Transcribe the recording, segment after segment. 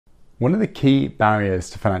One of the key barriers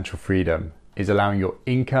to financial freedom is allowing your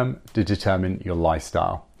income to determine your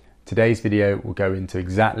lifestyle. Today's video will go into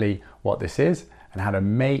exactly what this is and how to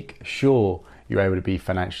make sure you're able to be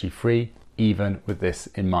financially free even with this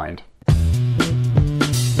in mind.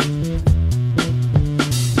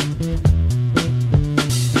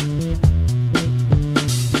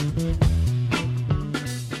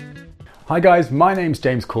 Hi guys, my name's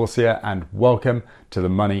James Corsier and welcome to the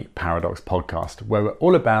Money Paradox podcast, where we're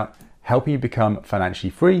all about helping you become financially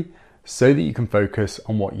free so that you can focus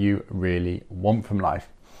on what you really want from life.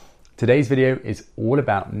 Today's video is all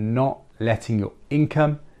about not letting your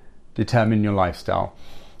income determine your lifestyle.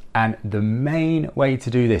 And the main way to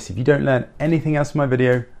do this, if you don't learn anything else from my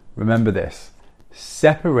video, remember this: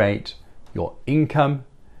 separate your income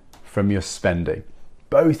from your spending.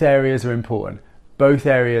 Both areas are important. Both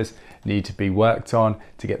areas need to be worked on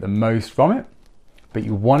to get the most from it, but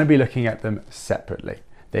you want to be looking at them separately.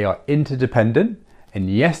 They are interdependent, and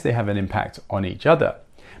yes, they have an impact on each other.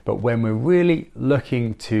 But when we're really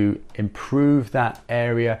looking to improve that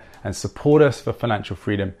area and support us for financial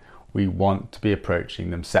freedom, we want to be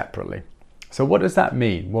approaching them separately. So what does that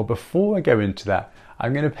mean? Well, before I go into that,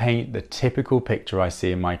 I'm going to paint the typical picture I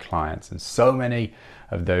see in my clients and so many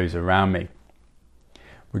of those around me.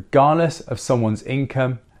 Regardless of someone's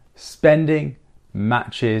income, spending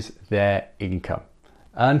matches their income.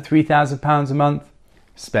 Earn £3,000 a month,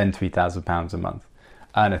 spend £3,000 a month.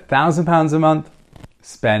 Earn £1,000 a month,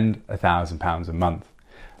 spend £1,000 a month.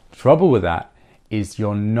 Trouble with that is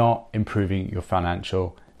you're not improving your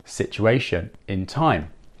financial situation in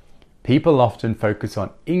time. People often focus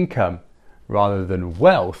on income rather than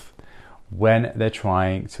wealth when they're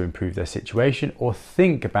trying to improve their situation or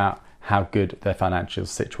think about how good their financial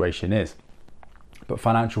situation is. But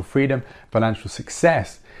financial freedom, financial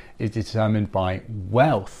success is determined by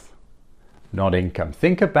wealth, not income.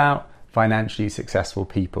 Think about financially successful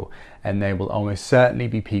people, and they will almost certainly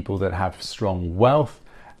be people that have strong wealth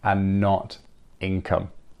and not income.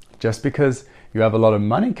 Just because you have a lot of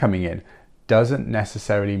money coming in doesn't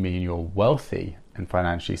necessarily mean you're wealthy and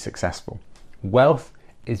financially successful. Wealth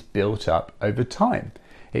is built up over time.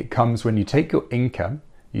 It comes when you take your income,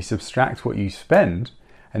 you subtract what you spend,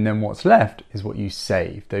 and then what's left is what you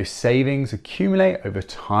save. Those savings accumulate over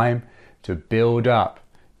time to build up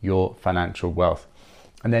your financial wealth.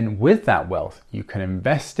 And then with that wealth, you can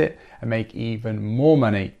invest it and make even more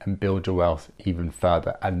money and build your wealth even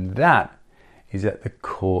further. And that is at the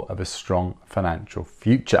core of a strong financial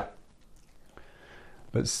future.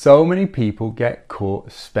 But so many people get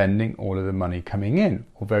caught spending all of the money coming in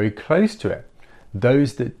or very close to it.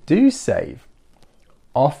 Those that do save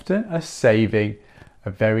often are saving a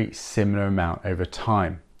very similar amount over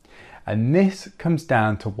time. And this comes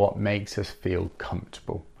down to what makes us feel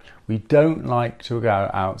comfortable. We don't like to go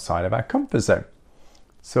outside of our comfort zone.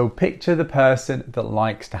 So picture the person that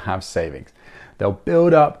likes to have savings. They'll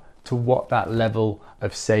build up to what that level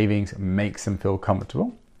of savings makes them feel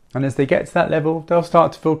comfortable. And as they get to that level, they'll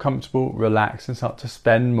start to feel comfortable, relax, and start to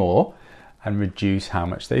spend more and reduce how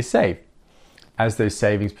much they save. As those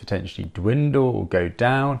savings potentially dwindle or go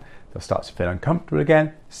down, they'll start to feel uncomfortable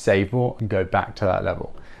again, save more, and go back to that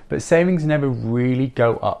level. But savings never really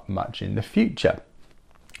go up much in the future.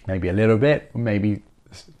 Maybe a little bit, or maybe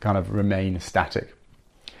kind of remain static.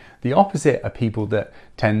 The opposite are people that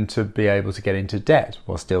tend to be able to get into debt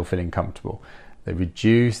while still feeling comfortable. They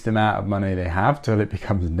reduce the amount of money they have till it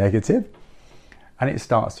becomes negative, and it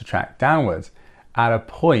starts to track downwards. At a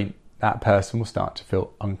point, that person will start to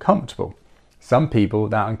feel uncomfortable. Some people,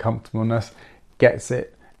 that uncomfortableness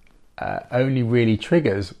only really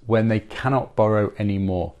triggers when they cannot borrow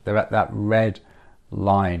anymore. They're at that red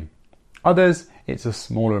line. Others, it's a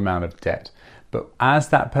smaller amount of debt. But as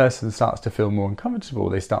that person starts to feel more uncomfortable,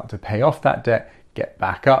 they start to pay off that debt, get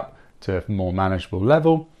back up to a more manageable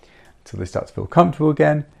level until they start to feel comfortable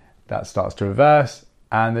again. That starts to reverse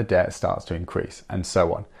and the debt starts to increase, and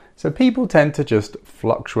so on. So people tend to just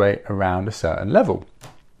fluctuate around a certain level.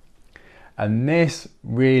 And this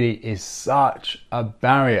really is such a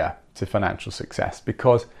barrier to financial success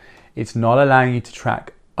because it's not allowing you to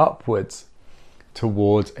track upwards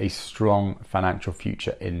towards a strong financial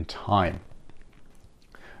future in time.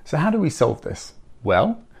 So how do we solve this?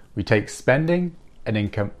 Well, we take spending and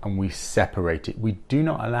income and we separate it. We do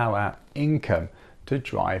not allow our income to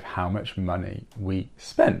drive how much money we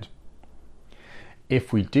spend.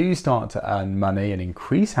 If we do start to earn money and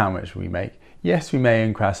increase how much we make, yes, we may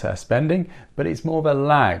increase our spending, but it's more of a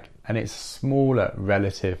lag and it's smaller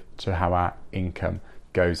relative to how our income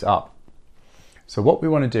goes up. So what we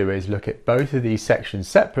want to do is look at both of these sections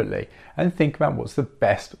separately and think about what's the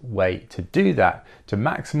best way to do that, to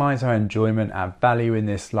maximize our enjoyment, our value in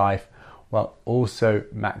this life, while also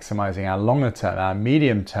maximizing our longer term, our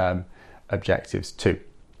medium term objectives too.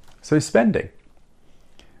 So spending.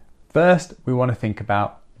 First, we want to think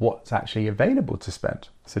about what's actually available to spend.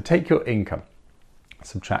 So take your income,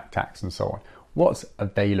 subtract tax and so on. What's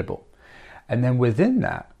available? And then within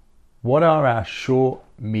that, what are our short,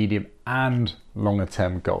 medium, and longer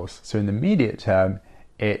term goals? So in the immediate term,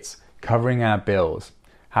 it's covering our bills,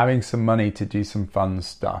 having some money to do some fun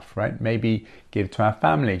stuff, right? Maybe give to our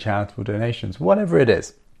family, charitable donations, whatever it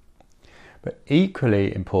is. But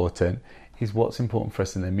equally important is what's important for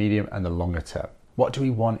us in the medium and the longer term. What do we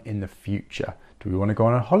want in the future? Do we want to go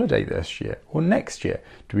on a holiday this year or next year?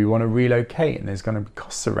 Do we want to relocate and there's going to be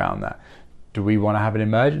costs around that? Do we want to have an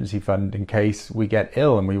emergency fund in case we get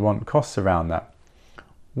ill and we want costs around that?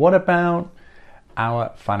 What about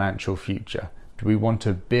our financial future? Do we want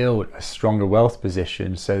to build a stronger wealth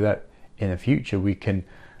position so that in the future we can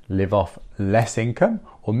live off less income,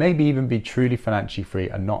 or maybe even be truly financially free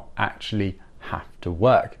and not actually have to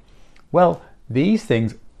work? Well, these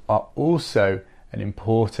things are also an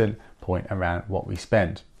important point around what we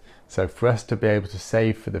spend. So for us to be able to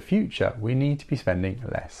save for the future, we need to be spending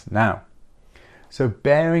less now. So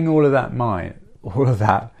bearing all of that in mind,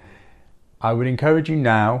 I would encourage you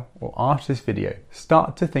now or after this video,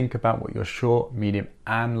 start to think about what your short, medium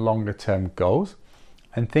and longer term goals,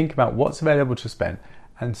 and think about what's available to spend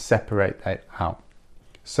and separate that out.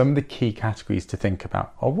 Some of the key categories to think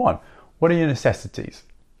about are: one, what are your necessities?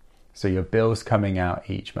 So your bills coming out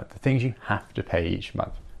each month, the things you have to pay each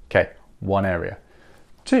month. Okay, one area.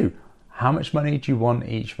 Two, how much money do you want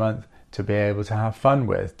each month to be able to have fun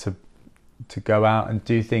with, to go out and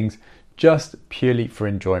do things just purely for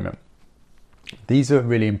enjoyment? These are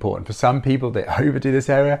really important. For some people, they overdo this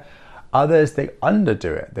area. Others, they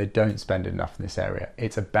underdo it. They don't spend enough in this area.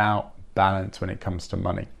 It's about balance when it comes to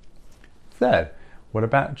money. Third, what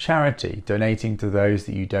about charity? Donating to those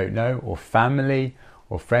that you don't know, or family,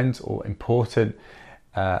 or friends, or important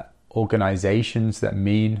organizations that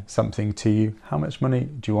mean something to you. How much money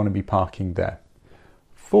do you want to be parking there?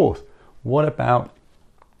 Fourth, what about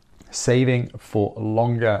saving for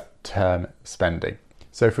longer term spending?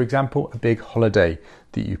 So for example, a big holiday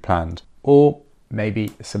that you planned, or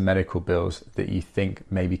maybe some medical bills that you think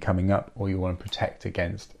may be coming up or you want to protect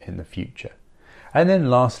against in the future. And then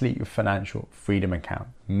lastly, your financial freedom account,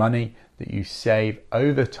 money that you save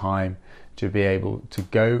over time to be able to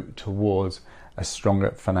go towards a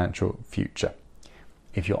stronger financial future.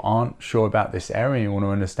 If you aren't sure about this area and you want to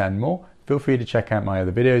understand more, feel free to check out my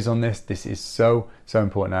other videos on this. This is so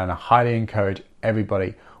important, and I highly encourage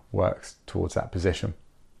everybody works towards that position.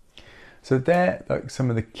 So they're like some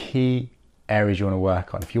of the key areas you want to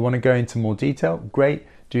work on. If you want to go into more detail, great,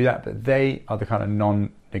 do that, but they are the kind of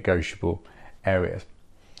non-negotiable areas.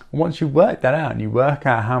 And once you work that out and you work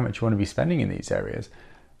out how much you want to be spending in these areas,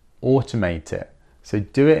 automate it. So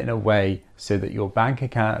do it in a way so that your bank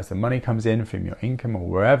account, as the money comes in from your income or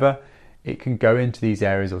wherever, it can go into these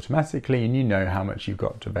areas automatically and you know how much you've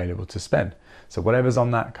got available to spend. So whatever's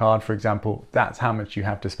on that card, for example, that's how much you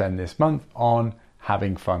have to spend this month on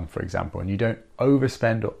having fun, for example, and you don't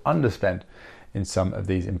overspend or underspend in some of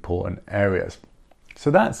these important areas.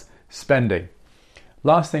 So that's spending.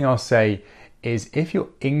 Last thing I'll say is if your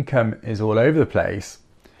income is all over the place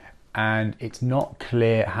and it's not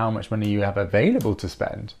clear how much money you have available to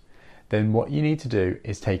spend, then what you need to do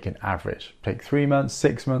is take an average. Take 3 months,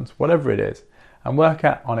 6 months, whatever it is, and work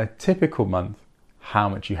out on a typical month how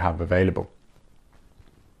much you have available.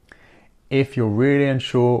 If you're really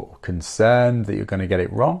unsure or concerned that you're going to get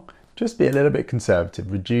it wrong, just be a little bit conservative.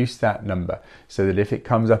 Reduce that number so that if it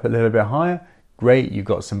comes up a little bit higher, great, you've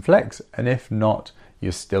got some flex. And if not,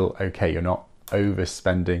 you're still okay. You're not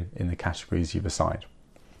overspending in the categories you've assigned.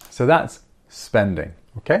 So that's spending,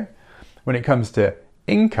 okay? When it comes to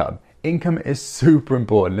income, income is super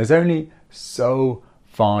important. There's only so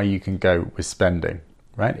far you can go with spending,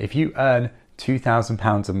 right? If you earn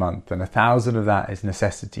 £2,000 a month and 1,000 of that is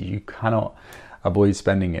necessity, you cannot avoid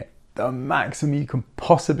spending it. The maximum you can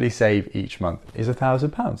possibly save each month is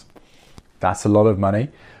 £1,000. That's a lot of money,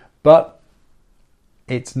 but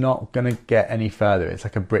it's not going to get any further. It's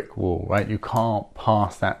like a brick wall, right? You can't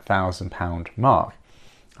pass that £1,000 mark.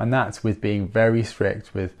 And that's with being very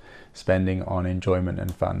strict with spending on enjoyment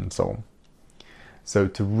and fun and so on. So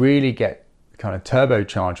to really get kind of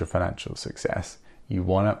turbocharge your financial success, you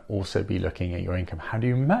want to also be looking at your income. How do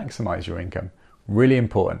you maximize your income? Really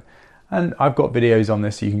important. And I've got videos on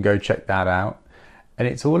this, so you can go check that out. And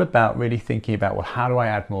it's all about really thinking about, well, how do I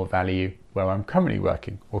add more value where I'm currently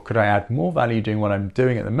working? Or could I add more value doing what I'm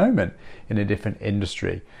doing at the moment in a different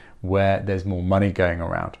industry where there's more money going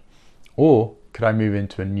around? Or could I move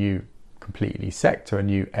into a new completely sector, a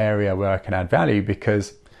new area where I can add value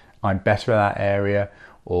because I'm better at that area,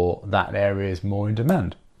 or that area is more in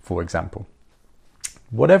demand, for example?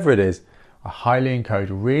 Whatever it is, I highly encourage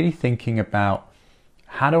really thinking about,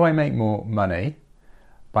 how do I make more money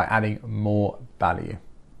by adding more value?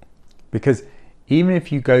 Because even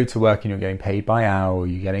if you go to work and you're getting paid by hour, or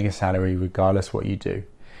you're getting a salary regardless what you do,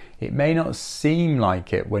 it may not seem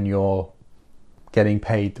like it when you're getting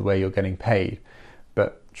paid the way you're getting paid.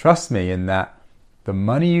 But trust me in that the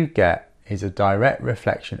money you get is a direct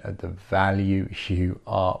reflection of the value you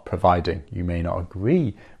are providing. You may not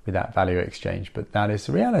agree with that value exchange, but that is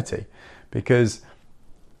the reality, because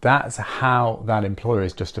that's how that employer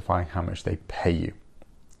is justifying how much they pay you.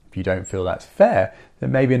 If you don't feel that's fair,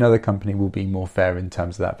 then maybe another company will be more fair in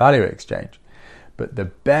terms of that value exchange. But the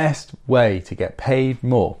best way to get paid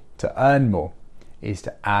more, to earn more, is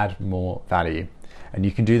to add more value. And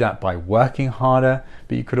you can do that by working harder,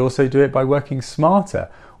 but you could also do it by working smarter,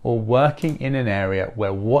 or working in an area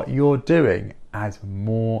where what you're doing adds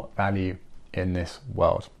more value in this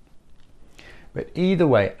world. But either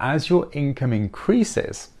way, as your income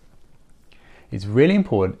increases, it's really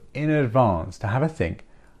important in advance to have a think,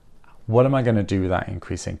 what am I going to do with that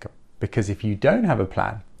increased income? Because if you don't have a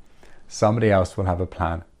plan, somebody else will have a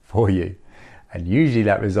plan for you. And usually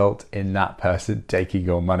that results in that person taking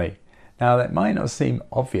your money. Now, that might not seem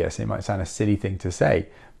obvious, it might sound a silly thing to say,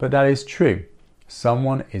 but that is true.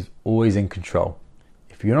 Someone is always in control.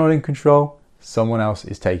 If you're not in control, someone else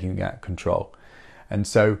is taking that control. And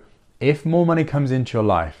so if more money comes into your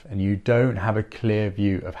life and you don't have a clear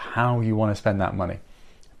view of how you want to spend that money,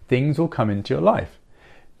 things will come into your life.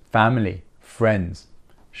 Family, friends,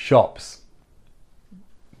 shops,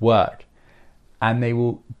 work, and they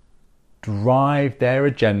will drive their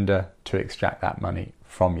agenda to extract that money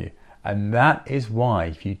from you. And that is why,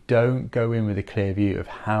 if you don't go in with a clear view of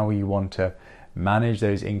how you want to manage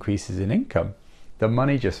those increases in income, the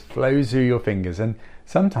money just flows through your fingers. And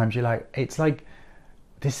sometimes you're like, it's like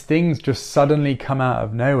these things just suddenly come out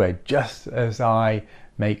of nowhere just as I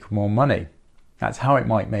make more money. That's how it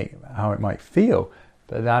might feel.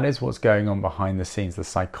 But that is what's going on behind the scenes, the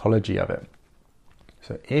psychology of it.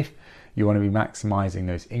 So if you want to be maximizing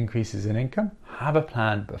those increases in income, have a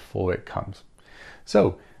plan before it comes.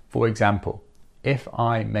 So, for example, if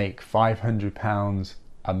I make £500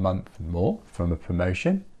 a month more from a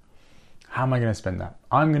promotion, how am I going to spend that?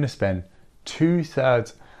 I'm going to spend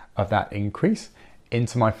 2/3 of that increase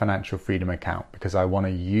into my financial freedom account, because I want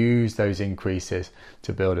to use those increases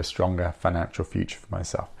to build a stronger financial future for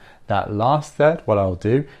myself. That last third, what I'll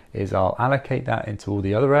do is I'll allocate that into all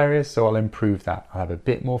the other areas, so I'll improve that. I'll have a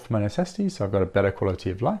bit more for my necessities, so I've got a better quality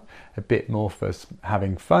of life, a bit more for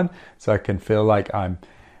having fun, so I can feel like I'm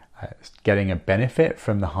getting a benefit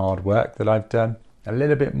from the hard work that I've done, a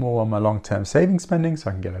little bit more on my long-term savings spending, so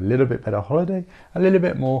I can get a little bit better holiday, a little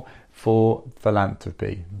bit more for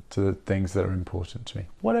philanthropy, to the things that are important to me.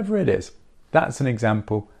 Whatever it is, that's an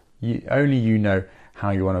example. Only you know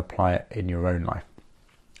how you want to apply it in your own life.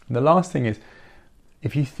 And the last thing is,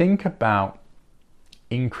 if you think about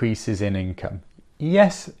increases in income,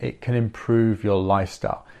 yes, it can improve your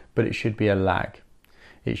lifestyle, but it should be a lag.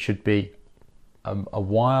 It should be a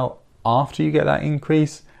while after you get that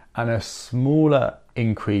increase, and a smaller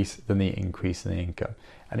increase than the increase in the income.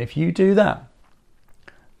 And if you do that,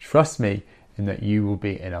 trust me in that you will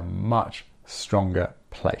be in a much stronger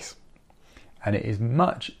place. And it is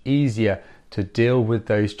much easier to deal with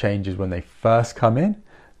those changes when they first come in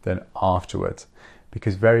than afterwards.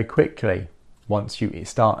 Because very quickly, once you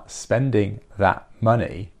start spending that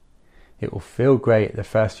money, it will feel great the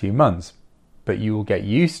first few months, but you will get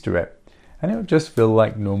used to it. And it will just feel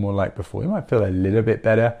like normal like before. You might feel a little bit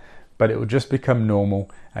better, but it will just become normal.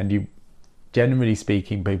 And you, generally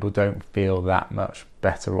speaking, people don't feel that much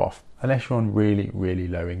better off unless you're on really, really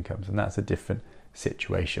low incomes. And that's a different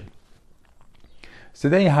situation. So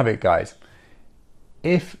there you have it, guys.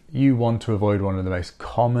 If you want to avoid one of the most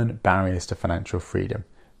common barriers to financial freedom,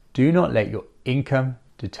 do not let your income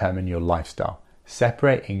determine your lifestyle.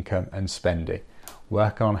 Separate income and spending.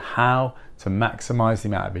 Work on how to maximize the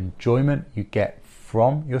amount of enjoyment you get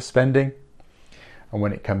from your spending. And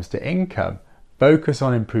when it comes to income, focus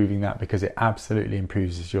on improving that, because it absolutely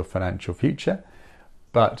improves your financial future.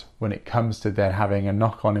 But when it comes to then having a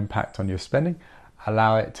knock-on impact on your spending,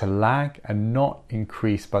 allow it to lag and not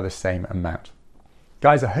increase by the same amount.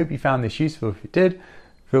 Guys, I hope you found this useful. If you did,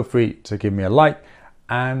 feel free to give me a like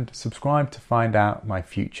and subscribe to find out my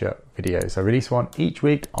future videos. I release one each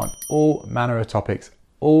week on all manner of topics,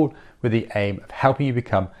 all with the aim of helping you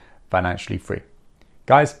become financially free.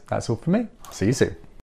 Guys, that's all from me. I'll see you soon.